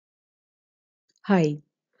Hi,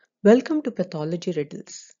 welcome to Pathology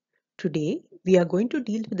Riddles. Today we are going to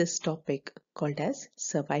deal with this topic called as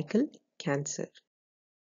cervical cancer.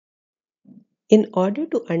 In order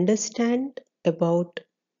to understand about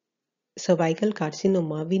cervical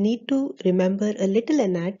carcinoma, we need to remember a little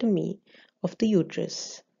anatomy of the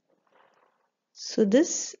uterus. So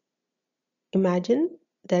imagine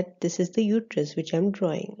that this is the uterus which I'm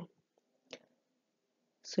drawing.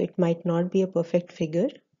 So it might not be a perfect figure,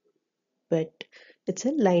 but it's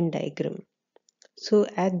a line diagram. So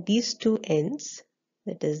at these two ends,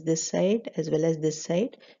 that is this side as well as this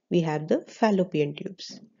side, we have the fallopian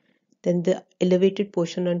tubes. Then the elevated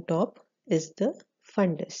portion on top is the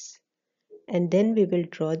fundus. And then we will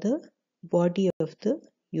draw the body of the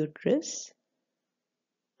uterus.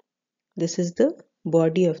 This is the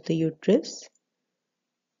body of the uterus.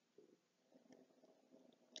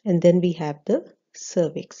 And then we have the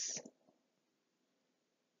cervix.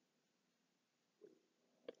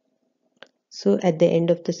 So at the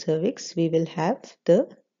end of the cervix, we will have the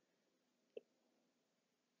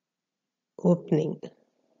opening.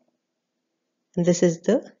 And this is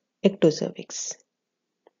the ectocervix.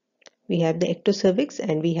 We have the ectocervix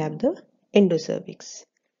and we have the endocervix.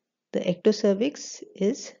 The ectocervix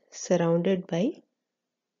is surrounded by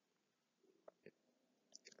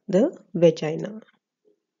the vagina.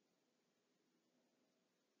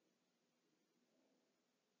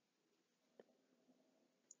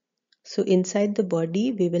 So inside the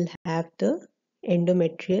body we will have the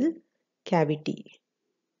endometrial cavity.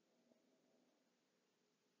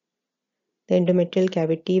 The endometrial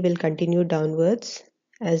cavity will continue downwards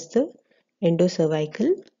as the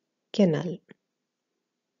endocervical canal.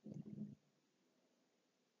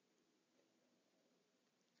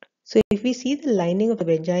 So if we see the lining of the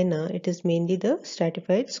vagina, it is mainly the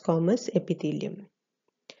stratified squamous epithelium.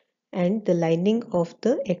 And the lining of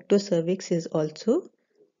the ectocervix is also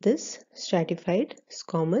this stratified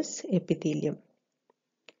squamous epithelium.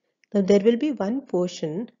 Now there will be one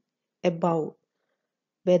portion above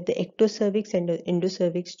where the ectocervix and the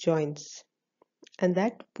endocervix joins, and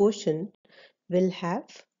that portion will have,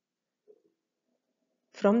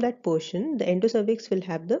 from that portion, the endocervix will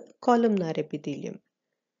have the columnar epithelium.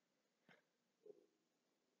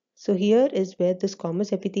 So here is where the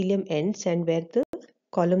squamous epithelium ends and where the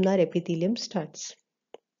columnar epithelium starts.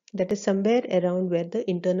 That is somewhere around where the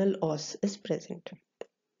internal os is present.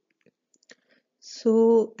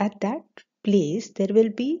 So at that place, there will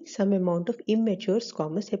be some amount of immature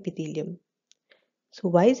squamous epithelium. So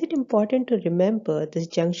why is it important to remember this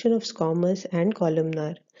junction of squamous and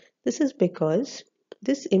columnar? This is because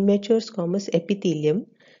this immature squamous epithelium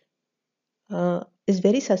is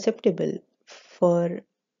very susceptible for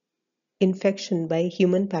infection by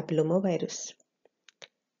human papillomavirus.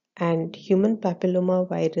 And human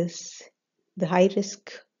papillomavirus, the high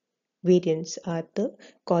risk variants are the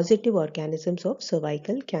causative organisms of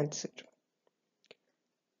cervical cancer.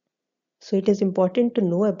 So it is important to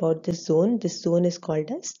know about this zone. This zone is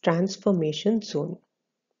called as transformation zone.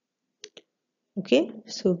 Okay,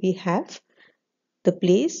 so we have the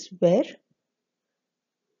place where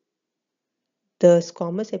the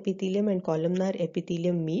squamous epithelium and columnar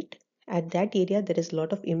epithelium meet. At that area, there is a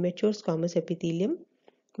lot of immature squamous epithelium,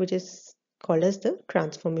 which is called as the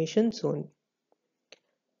transformation zone.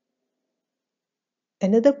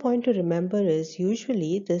 Another point to remember is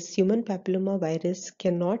usually this human papillomavirus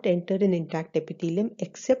cannot enter an intact epithelium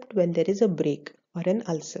except when there is a break or an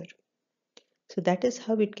ulcer. So that is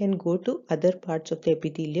how it can go to other parts of the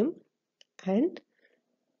epithelium, and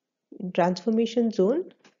in transformation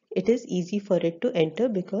zone it is easy for it to enter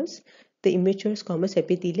because the immature squamous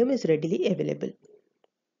epithelium is readily available.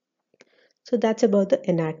 So that's about the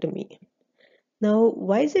anatomy. Now,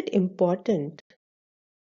 why is it important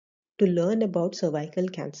to learn about cervical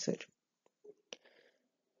cancer?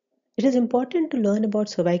 It is important to learn about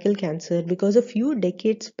cervical cancer because a few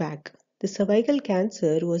decades back, the cervical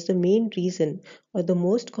cancer was the main reason or the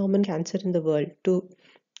most common cancer in the world to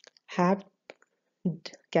have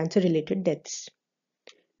cancer related deaths.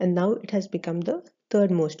 And now it has become the third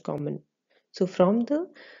most common. So from the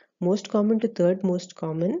most common to third most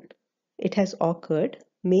common, it has occurred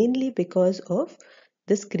mainly because of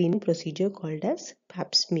the screening procedure called as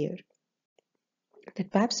pap smear. The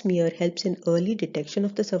pap smear helps in early detection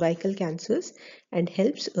of the cervical cancers and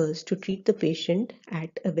helps us to treat the patient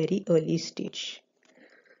at a very early stage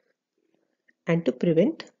and to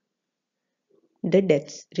prevent the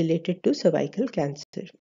deaths related to cervical cancer.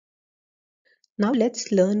 Now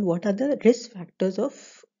let's learn what are the risk factors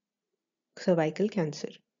of cervical cancer.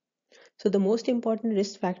 So the most important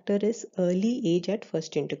risk factor is early age at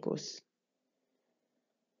first intercourse.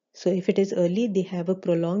 So if it is early, they have a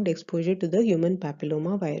prolonged exposure to the human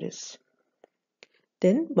papilloma virus.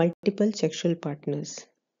 Then multiple sexual partners.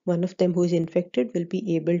 One of them who is infected will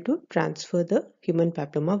be able to transfer the human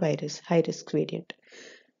papilloma virus, high risk variant.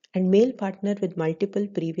 And male partner with multiple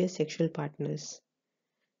previous sexual partners.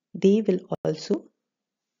 They will also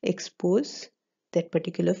expose that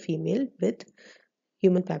particular female with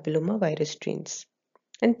human papilloma virus strains.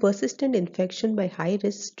 And persistent infection by high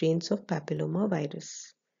risk strains of papilloma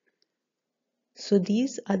virus. So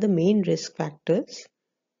these are the main risk factors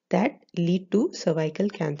that lead to cervical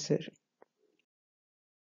cancer.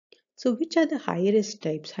 So which are the high risk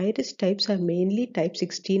types? High risk types are mainly type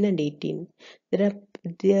 16 and 18.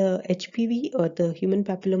 The HPV or the human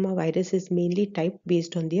papilloma virus is mainly typed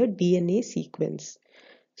based on their DNA sequence.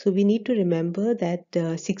 So we need to remember that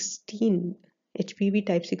 16 HPV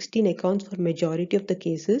type 16 accounts for majority of the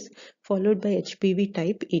cases, followed by HPV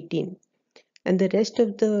type 18. And the rest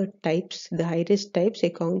of the types, the high risk types,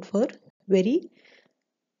 account for very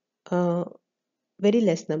uh, very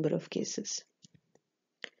less number of cases.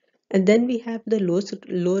 And then we have the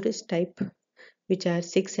low risk type, which are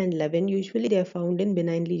 6 and 11. Usually they are found in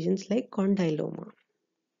benign lesions like condyloma.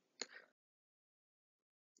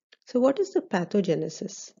 So what is the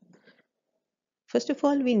pathogenesis? First of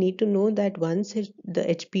all, we need to know that once the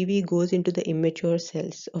HPV goes into the immature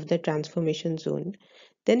cells of the transformation zone,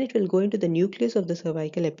 then it will go into the nucleus of the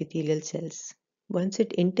cervical epithelial cells. Once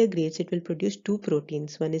it integrates, it will produce two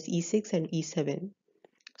proteins. One is E6 and E7.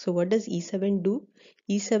 So what does E7 do?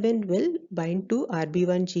 E7 will bind to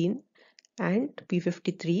RB1 gene and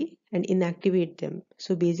P53 and inactivate them.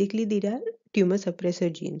 So basically these are tumor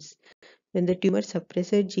suppressor genes. When the tumor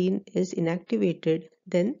suppressor gene is inactivated,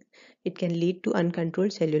 then it can lead to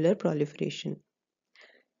uncontrolled cellular proliferation.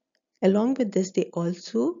 Along with this, they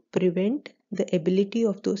also prevent the ability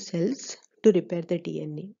of those cells to repair the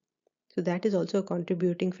DNA. So that is also a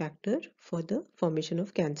contributing factor for the formation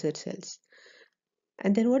of cancer cells.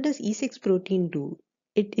 And then what does E6 protein do?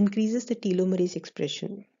 It increases the telomerase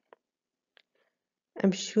expression.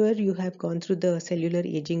 I'm sure you have gone through the cellular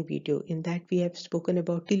aging video. In that we have spoken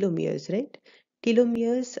about telomeres, right?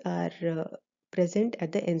 Telomeres are present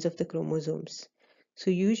at the ends of the chromosomes. So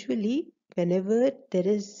usually whenever there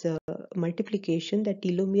is multiplication, the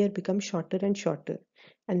telomere becomes shorter and shorter.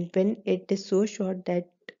 And when it is so short that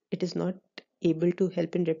it is not able to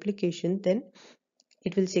help in replication, then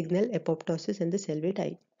it will signal apoptosis and the cell will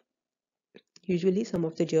die. Usually some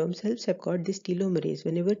of the germ cells have got this telomerase.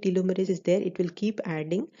 Whenever telomerase is there, it will keep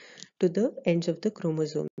adding to the ends of the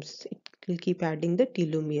chromosomes. It will keep adding the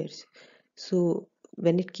telomeres. So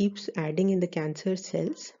when it keeps adding in the cancer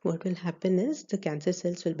cells, what will happen is the cancer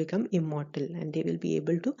cells will become immortal and they will be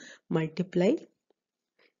able to multiply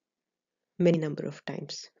many number of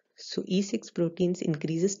times. So E6 proteins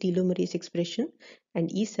increases telomerase expression and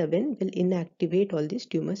E7 will inactivate all these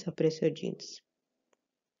tumor suppressor genes.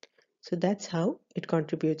 So that's how it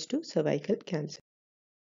contributes to cervical cancer.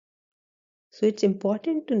 So it's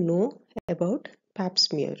important to know about pap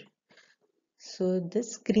smear. So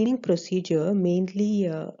this screening procedure mainly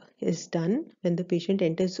is done when the patient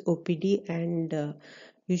enters OPD and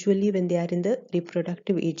usually when they are in the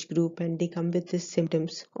reproductive age group and they come with these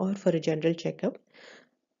symptoms or for a general checkup.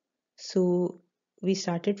 So we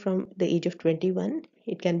started from the age of 21.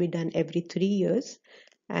 It can be done every 3 years,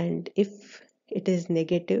 and if it is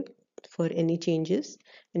negative for any changes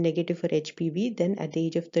and negative for HPV, then at the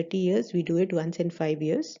age of 30 years we do it once in 5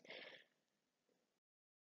 years.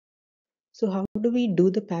 So how do we do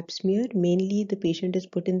the pap smear? Mainly the patient is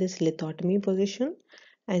put in this lithotomy position,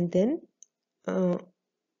 and then uh,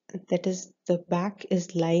 that is the back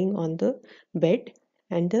is lying on the bed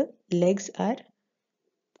and the legs are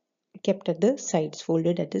kept at the sides,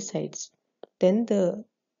 folded at the sides. Then the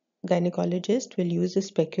gynecologist will use a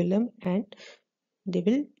speculum and they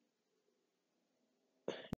will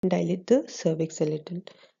dilate the cervix a little,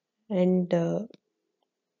 and a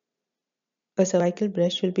cervical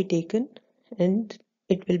brush will be taken and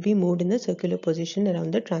it will be moved in a circular position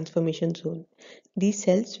around the transformation zone. These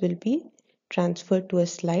cells will be transferred to a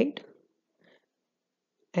slide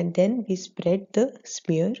and then we spread the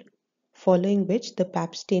smear, following which the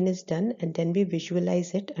pap stain is done and then we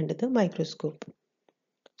visualize it under the microscope.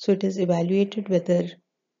 So it is evaluated whether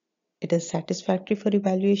it is satisfactory for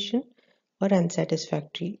evaluation or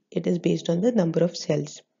unsatisfactory. It is based on the number of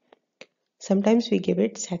cells. Sometimes we give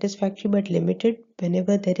it satisfactory but limited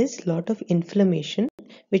whenever there is lot of inflammation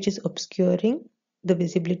which is obscuring the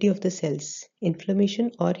visibility of the cells, inflammation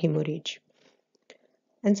or hemorrhage.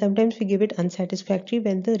 And sometimes we give it unsatisfactory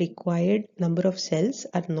when the required number of cells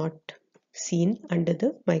are not seen under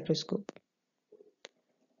the microscope.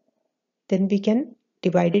 Then we can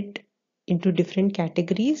divide it into different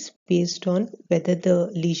categories based on whether the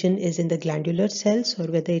lesion is in the glandular cells or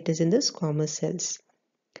whether it is in the squamous cells.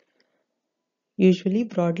 Usually,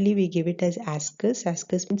 broadly, we give it as ASCUS.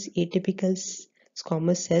 ASCUS means atypical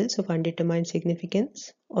squamous cells of undetermined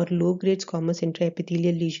significance, or low-grade squamous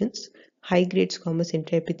intraepithelial lesions, high-grade squamous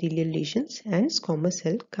intraepithelial lesions, and squamous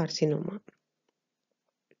cell carcinoma.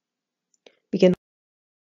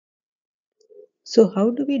 So how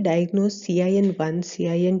do we diagnose CIN1,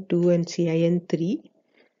 CIN2, and CIN3?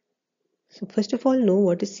 So first of all, know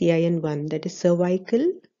what is CIN1, that is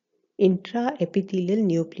cervical intraepithelial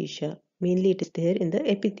neoplasia. Mainly it is there in the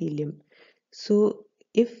epithelium. So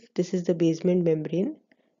if this is the basement membrane,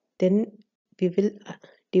 then we will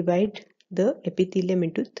divide the epithelium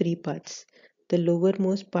into three parts. The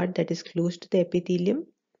lowermost part that is close to the epithelium,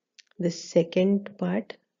 the second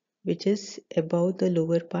part which is above the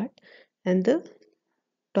lower part, and the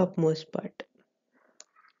topmost part.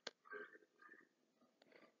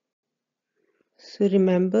 So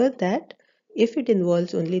remember that if it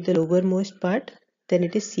involves only the lowermost part, then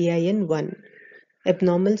it is CIN1.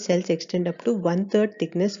 Abnormal cells extend up to 1/3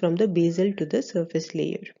 thickness from the basal to the surface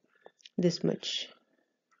layer. This much.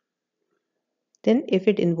 Then if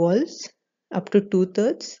it involves up to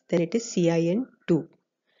 2/3, then it is CIN2.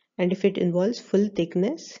 And if it involves full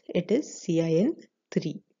thickness, it is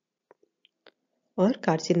CIN3 or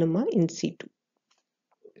carcinoma in situ.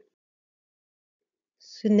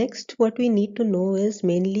 So next what we need to know is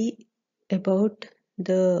mainly about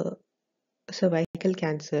the cervical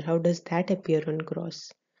cancer. How does that appear on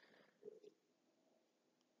gross?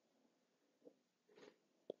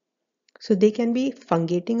 So they can be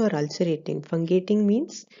fungating or ulcerating. Fungating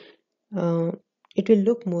means it will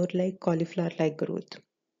look more like cauliflower-like growth.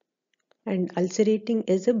 And ulcerating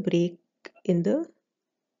is a break in the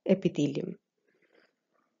epithelium.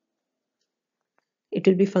 It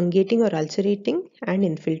will be fungating or ulcerating, and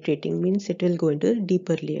infiltrating means it will go into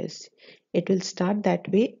deeper layers. It will start that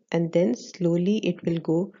way and then slowly it will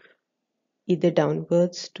go either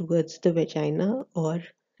downwards towards the vagina or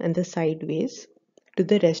and the sideways to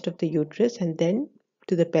the rest of the uterus, and then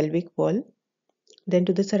to the pelvic wall, then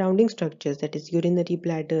to the surrounding structures, that is urinary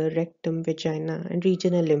bladder, rectum, vagina, and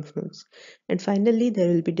regional lymph nodes. And finally, there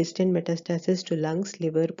will be distant metastasis to lungs,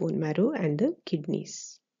 liver, bone marrow, and the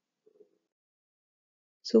kidneys.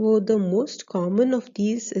 So the most common of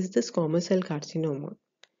these is the squamous cell carcinoma.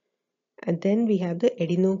 And then we have the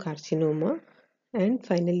adenocarcinoma, and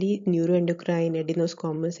finally neuroendocrine,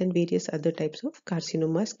 adenosquamous, and various other types of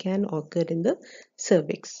carcinomas can occur in the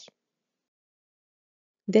cervix.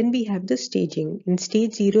 Then we have the staging. In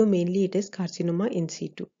stage 0, mainly it is carcinoma in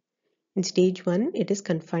situ. In stage 1, it is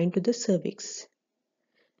confined to the cervix.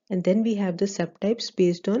 And then we have the subtypes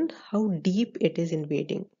based on how deep it is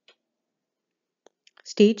invading.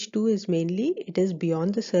 Stage 2 is mainly, it is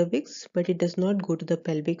beyond the cervix, but it does not go to the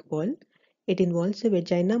pelvic wall. It involves the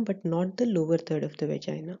vagina, but not the lower third of the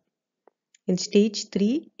vagina. In stage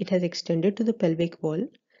 3, it has extended to the pelvic wall,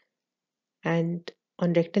 and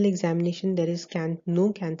on rectal examination, there is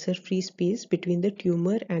no cancer-free space between the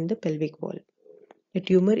tumor and the pelvic wall. The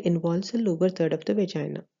tumor involves the lower third of the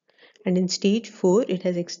vagina. And in stage 4, it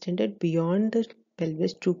has extended beyond the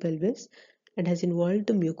pelvis, true pelvis, and has involved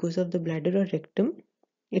the mucosa of the bladder or rectum.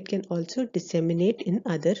 It can also disseminate in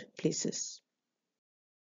other places.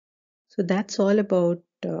 So that's all about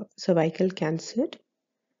cervical cancer.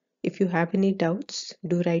 If you have any doubts,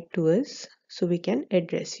 do write to us so we can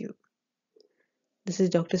address you. This is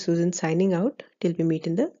Dr. Susan signing out till we meet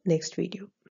in the next video.